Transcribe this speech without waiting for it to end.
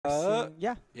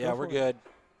Yeah. Yeah, we're good.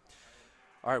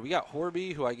 All right, we got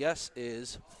Horbie, who I guess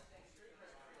is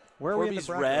Where are we in the Horbie's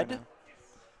bracket right red. now?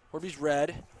 Horbie's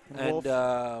red, And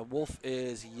Wolf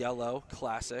is yellow,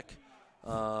 classic.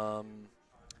 And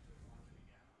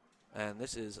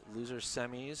this is losers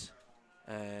semis,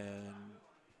 and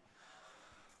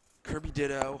Kirby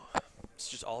ditto. It's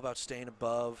just all about staying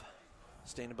above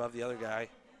the other guy,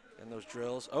 and those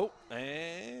drills. Oh,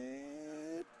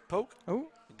 and poke. Oh.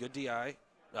 Good DI.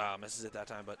 Misses it that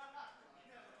time, but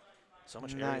so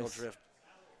much Nice. aerial drift.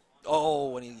 Oh,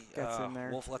 when he Gets in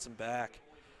there. Wolf lets him back.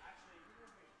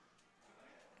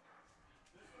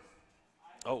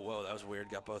 Oh, whoa, that was weird.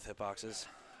 Got both hitboxes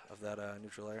of that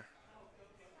neutral air.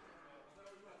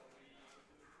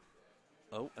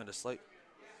 Oh, and a slight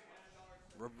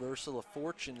reversal of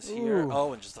fortunes here. Ooh.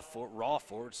 Oh, and just a raw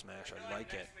forward smash. I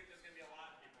like it.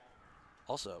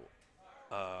 Also,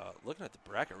 looking at the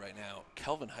bracket right now,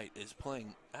 Kelvin Height is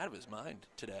playing out of his mind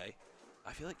today.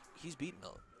 I feel like he's beaten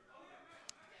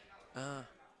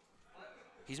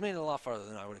he's made it a lot farther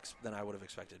than I would have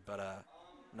expected, but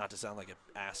not to sound like an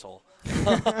asshole.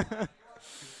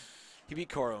 He beat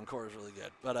Koro, and Koro's really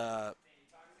good. But all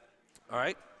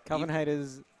right, Calvin Height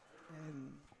is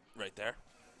right there.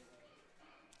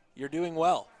 You're doing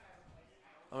well.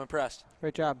 I'm impressed.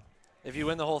 Great job. If you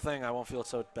win the whole thing, I won't feel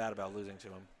so bad about losing to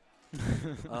him.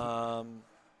 All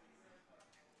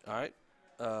right.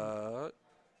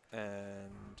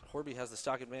 And Horbie has the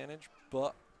stock advantage,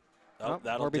 but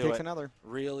that'll Horbie do takes it. another.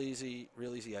 Real easy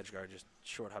edge guard, just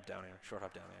short hop down air,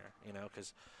 you know,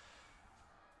 because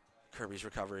Kirby's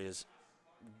recovery is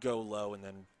go low and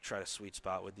then try to sweet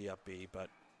spot with the up B, but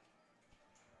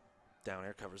down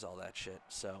air covers all that shit.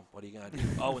 So what are you going to do?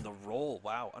 Oh, and the roll.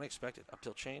 Wow, unexpected. Up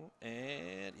tilt chain,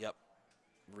 and yep,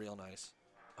 real nice.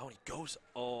 Oh, and he goes,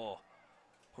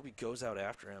 Horbie goes out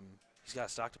after him. He's got a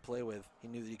stock to play with. He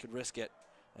knew that he could risk it,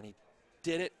 and he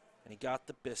did it, and he got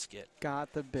the biscuit. He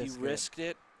risked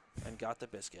it and got the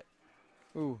biscuit.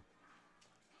 Ooh.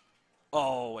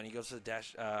 Oh, and he goes to the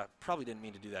dash. Probably didn't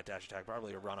mean to do that dash attack.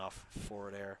 Probably a runoff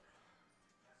forward air.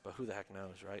 But who the heck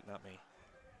knows, right? Not me.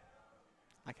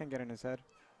 I can't get in his head.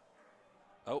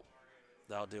 Oh,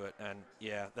 that'll do it. And,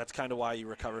 yeah, that's kind of why you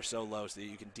recover so low, so that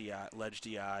you can ledge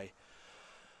DI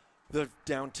the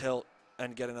down tilt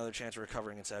and get another chance of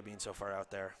recovering instead of being so far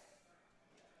out there.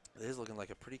 It is looking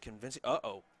like a pretty convincing.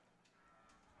 Uh-oh.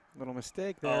 Little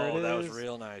mistake there. Oh, that was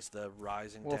real nice. The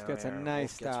rising Wolf down gets air. a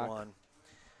nice Wolf gets stock. one.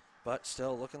 But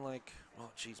still looking like,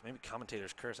 well, geez, maybe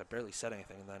commentator's curse. I barely said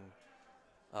anything, and then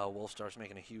Wolf starts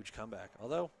making a huge comeback.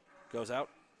 Although, goes out.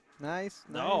 Nice.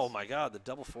 Oh, my God, the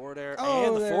double forward air Oh,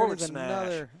 and the there forward is smash.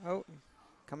 another. Oh,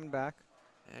 coming back.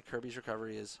 Yeah, Kirby's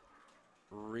recovery is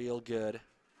real good.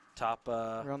 Top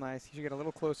Real nice. He should get a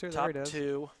little closer. top There it is.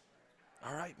 two.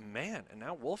 All right, man. And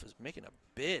now Wolf is making a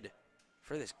bid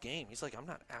for this game. He's like, I'm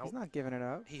not out. He's not giving it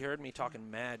up. He heard me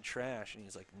talking mad trash, and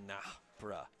he's like, nah,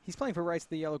 bruh. He's playing for rights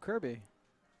to the yellow Kirby.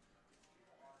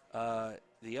 The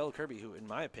yellow Kirby, who, in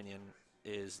my opinion,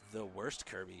 is the worst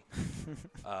Kirby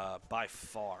by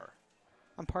far.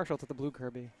 I'm partial to the blue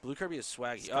Kirby. Blue Kirby is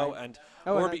swaggy. Sky. Oh, and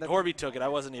Horbie took it. I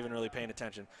wasn't even really paying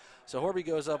attention. So Horbie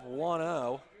goes up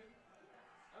 1-0.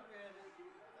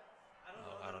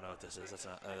 I don't know what this is. That's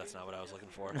not what I was looking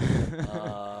for.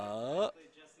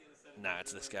 Nah,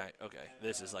 it's this guy. Okay,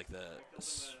 this is like the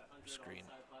screen.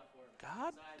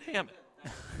 God damn it.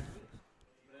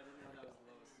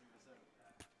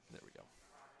 There we go.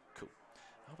 Cool.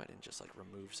 I hope I didn't just like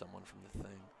remove someone from the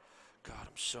thing. God,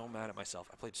 I'm so mad at myself.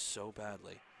 I played so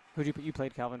badly. You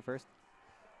played Calvin first?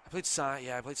 I played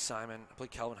Simon. I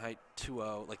played Kelvin Height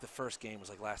 2-0. Like the first game was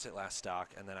like last hit, last stock,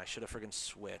 and then I should have friggin'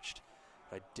 switched,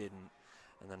 but I didn't.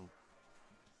 And then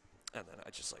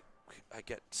I just like I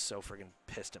get so friggin'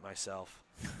 pissed at myself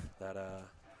that I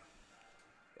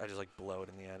just like blow it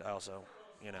in the end. I also,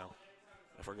 you know,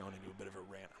 if we're going into a bit of a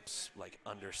rant, I'm like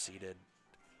underseeded.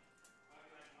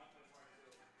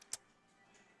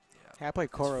 Yeah, I played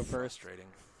Koro first. Frustrating.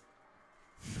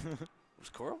 Was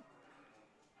Koro?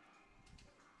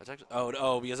 That's actually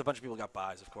because a bunch of people got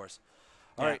buys, of course.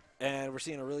 All right, and we're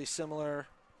seeing a really similar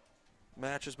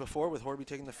match as before with Horbie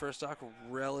taking the first stock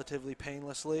relatively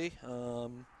painlessly.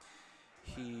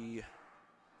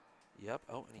 Yep.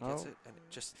 Oh, and he gets it. And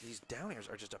just these down airs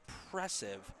are just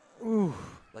oppressive. Ooh.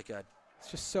 Like a It's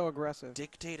just so aggressive.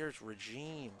 dictator's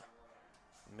regime.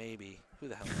 Maybe. Who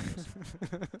the hell knows? Do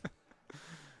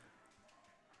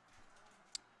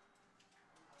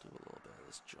a little bit of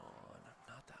this John.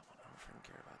 Not that one. I don't freaking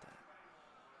care about that.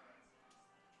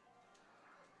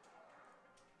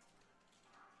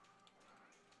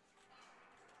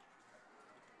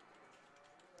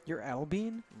 You're L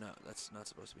Bean? No, that's not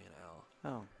supposed to be an L.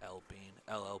 Oh. L Bean.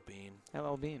 LL Bean.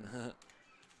 LL Bean.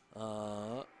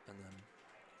 And then,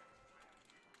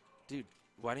 dude,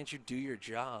 why didn't you do your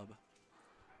job?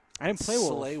 I didn't play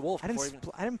Wolf. Slay Wolf I before you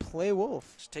I didn't play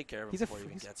Wolf. just take care of him He's before he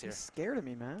even gets here. He's scared of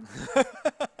me, man.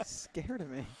 He's scared of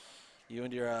me. You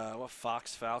and your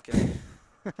Fox Falcon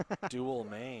dual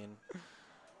main.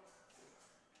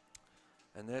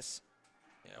 And this,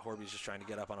 yeah, Horbie's just trying to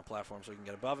get up on a platform so he can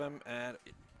get above him, and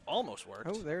it almost worked.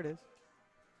 Oh, there it is.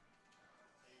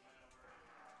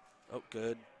 Oh,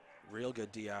 good. Real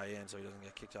good DI in so he doesn't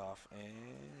get kicked off. And,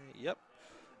 yep.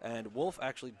 And Wolf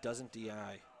actually doesn't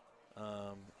DI.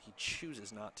 He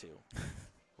chooses not to,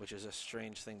 which is a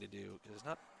strange thing to do because it's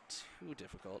not too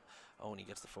difficult. Oh, and he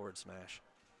gets the forward smash.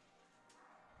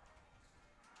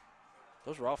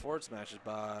 Those raw forward smashes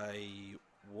by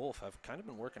Wolf have kind of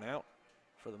been working out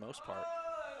for the most part.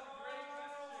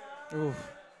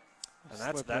 Oof. And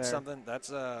that's something that's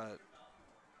a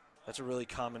really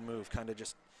common move. Kind of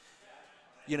just,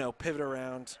 you know, pivot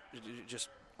around, just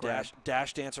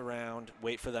dash dance around,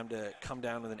 wait for them to come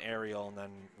down with an aerial, and then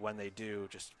when they do,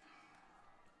 just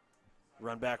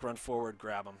run back, run forward,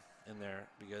 grab them in there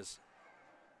because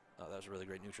that was a really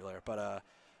great neutral air. But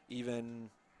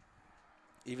even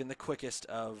the quickest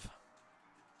of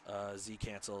Z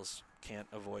cancels can't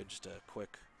avoid just a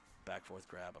quick back forth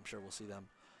grab. I'm sure we'll see them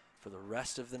for the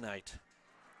rest of the night.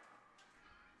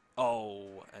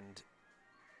 Oh, and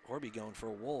Horbie going for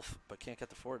a Wolf, but can't get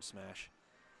the forward smash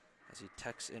as he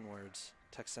techs inwards,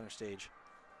 techs center stage.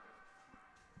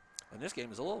 And this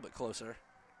game is a little bit closer.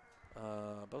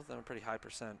 Both of them are pretty high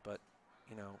percent, but,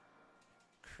 you know,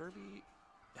 Kirby,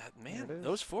 man,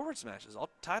 those forward smashes all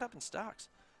tied up in stocks.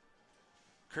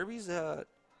 Kirby's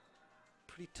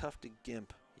pretty tough to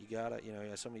gimp. You gotta, you know, he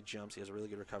has so many jumps. He has a really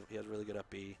good recovery. He has really good up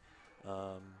B.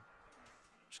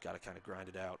 Just gotta kind of grind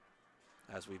it out,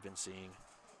 as we've been seeing.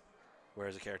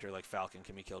 Whereas a character like Falcon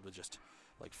can be killed with just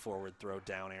like forward throw,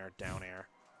 down air, down air.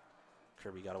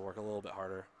 Kirby got to work a little bit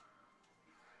harder.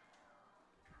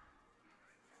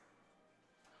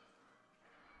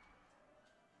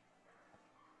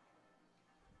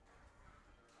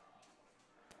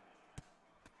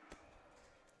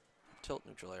 Tilt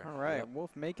neutral air. All right, Yep.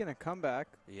 Wolf making a comeback.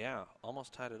 Yeah,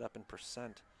 almost tied it up in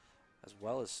percent as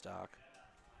well as stock.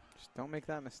 Just don't make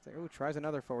that mistake. Ooh, tries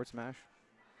another forward smash.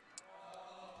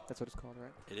 That's what it's called,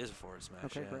 right? It is a forward smash.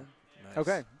 Okay, yeah. great. Nice.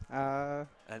 Okay.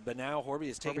 But now Horbie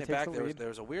is taking Horbie it back. takes the lead. There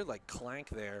was a weird like clank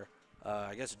there.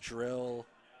 I guess drill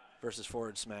versus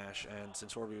forward smash, and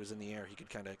since Horbie was in the air, he could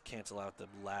kind of cancel out the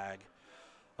lag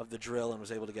of the drill and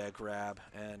was able to get a grab.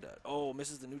 And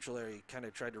misses the neutral air. He kind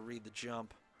of tried to read the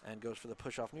jump and goes for the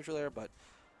push off neutral air, but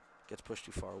gets pushed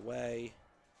too far away.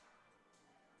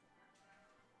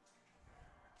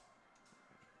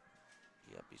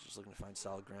 Yep, he's just looking to find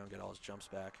solid ground, get all his jumps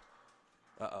back.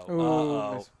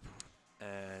 Uh-oh.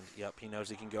 And, yep, he knows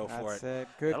he can go for it. That's it.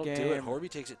 Good That'll game. do it. Horbie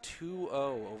takes it 2-0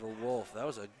 over Wolf. That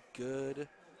was a good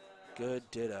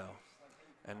ditto.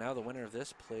 And now the winner of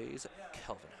this plays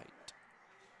Kelvin Height.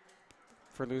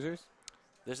 For losers?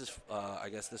 This is, I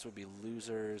guess this would be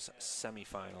losers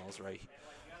semifinals, right?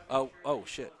 Oh,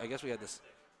 shit. I guess we had this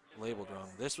labeled wrong.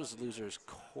 This was losers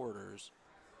quarters,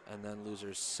 and then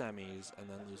losers semis, and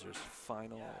then losers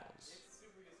finals,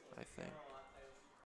 I think.